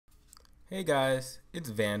Hey guys, it's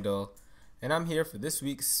Vandal, and I'm here for this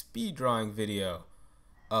week's speed drawing video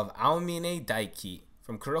of Aomine Daiki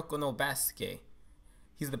from Kuroko no Basuke.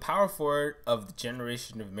 He's the power forward of the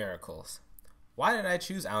Generation of Miracles. Why did I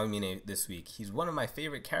choose Aomine this week? He's one of my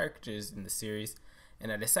favorite characters in the series, and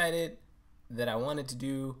I decided that I wanted to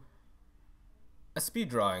do a speed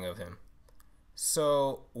drawing of him.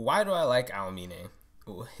 So why do I like Aomine?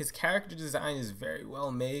 Well, his character design is very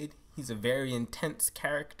well made. He's a very intense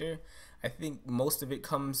character. I think most of it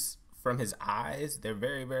comes from his eyes. They're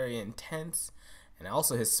very, very intense. And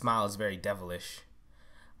also his smile is very devilish.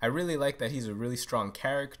 I really like that he's a really strong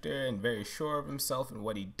character and very sure of himself and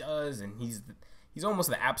what he does. And he's almost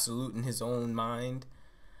the absolute in his own mind.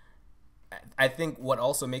 I think what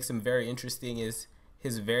also makes him very interesting is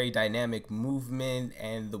his very dynamic movement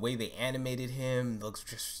and the way they animated him looks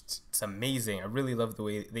just, it's amazing. I really love the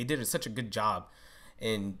way they did such a good job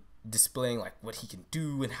in displaying like what he can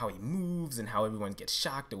do and how he moves and how everyone gets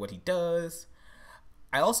shocked at what he does.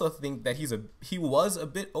 I also think that he was a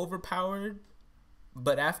bit overpowered,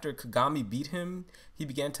 but after Kagami beat him, he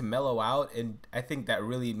began to mellow out, and I think that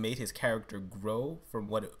really made his character grow from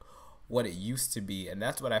what it used to be, and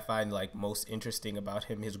that's what I find like most interesting about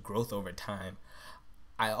him, his growth over time.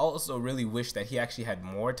 I also really wish that he actually had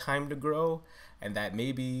more time to grow, and that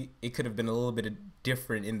maybe it could have been a little bit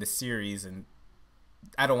different in the series, and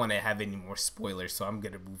I don't want to have any more spoilers, so I'm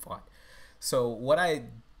gonna move on. So what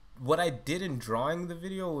I did in drawing the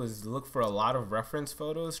video was look for a lot of reference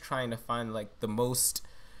photos, trying to find like the most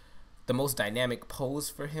dynamic pose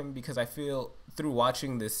for him, because I feel through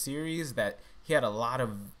watching this series that he had a lot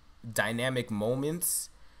of dynamic moments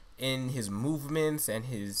in his movements and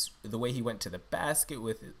the way he went to the basket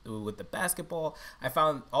with the basketball. I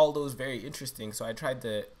found all those very interesting, so I tried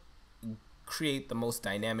to create the most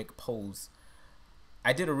dynamic pose.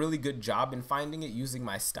 I did a really good job in finding it using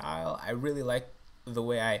my style. I really like the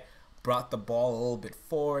way I brought the ball a little bit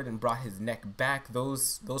forward and brought his neck back.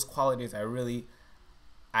 Those qualities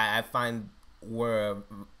I find were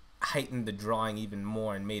heightened the drawing even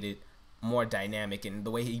more and made it more dynamic. And the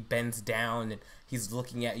way he bends down and he's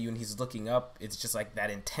looking at you and he's looking up, it's just like that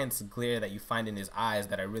intense glare that you find in his eyes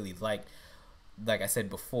that I really liked, like I said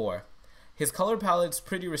before. His color palette's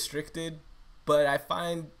pretty restricted, but I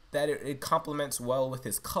find that it complements well with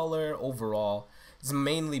his color overall. It's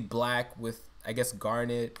mainly black with, I guess,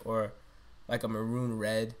 garnet or like a maroon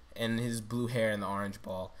red, and his blue hair and the orange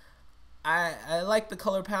ball. I like the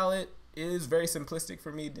color palette. It is very simplistic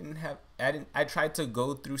for me. I tried to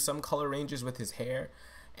go through some color ranges with his hair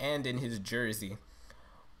and in his jersey.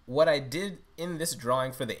 What I did in this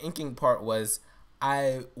drawing for the inking part was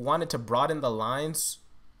I wanted to broaden the lines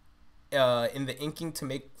in the inking to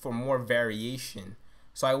make for more variation.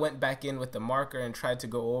 So I went back in with the marker and tried to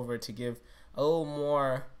go over to give a little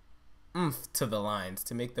more oomph to the lines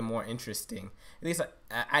to make them more interesting. At least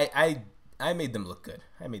I made them look good.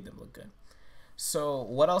 I made them look good. So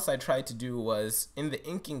what else I tried to do was in the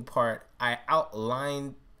inking part, I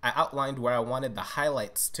outlined where I wanted the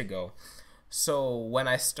highlights to go. So when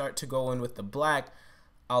I start to go in with the black,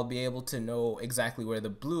 I'll be able to know exactly where the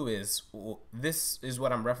blue is. This is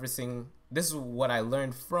what I'm referencing. This is what I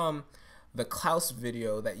learned from the Klaus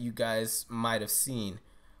video that you guys might have seen.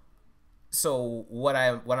 So what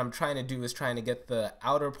I'm trying to do is trying to get the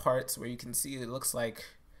outer parts where you can see it looks like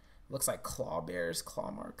claw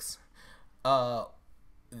marks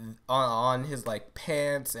on his like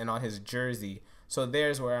pants and on his jersey. So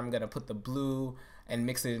there's where I'm gonna put the blue and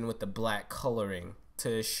mix it in with the black coloring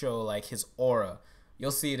to show like his aura.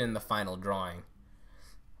 You'll see it in the final drawing.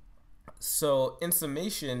 So in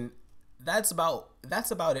summation, that's about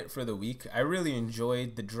it for the week. I really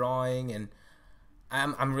enjoyed the drawing, and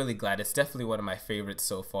I'm really glad. It's definitely one of my favorites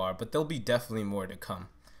so far, but there'll be definitely more to come.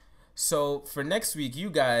 So for next week,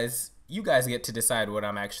 you guys get to decide what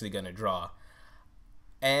I'm actually gonna draw.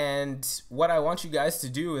 And what I want you guys to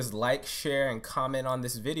do is like, share, and comment on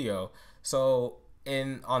this video. So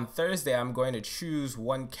on Thursday, I'm going to choose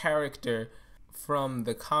one character from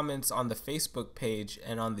the comments on the Facebook page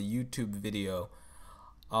and on the YouTube video.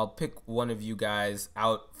 I'll pick one of you guys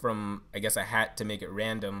out from, I guess, a hat to make it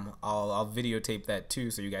random. I'll videotape that too,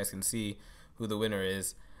 so you guys can see who the winner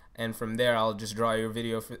is. And from there, I'll just draw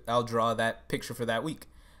I'll draw that picture for that week.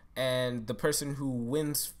 And the person who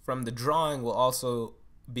wins from the drawing will also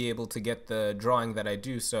be able to get the drawing that I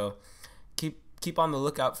do. So keep on the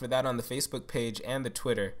lookout for that on the Facebook page and the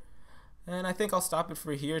Twitter. And I think I'll stop it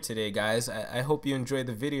for here today, guys. I hope you enjoyed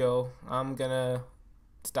the video. I'm gonna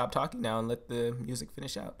stop talking now and let the music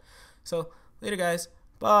finish out. So later, guys.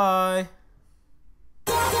 Bye.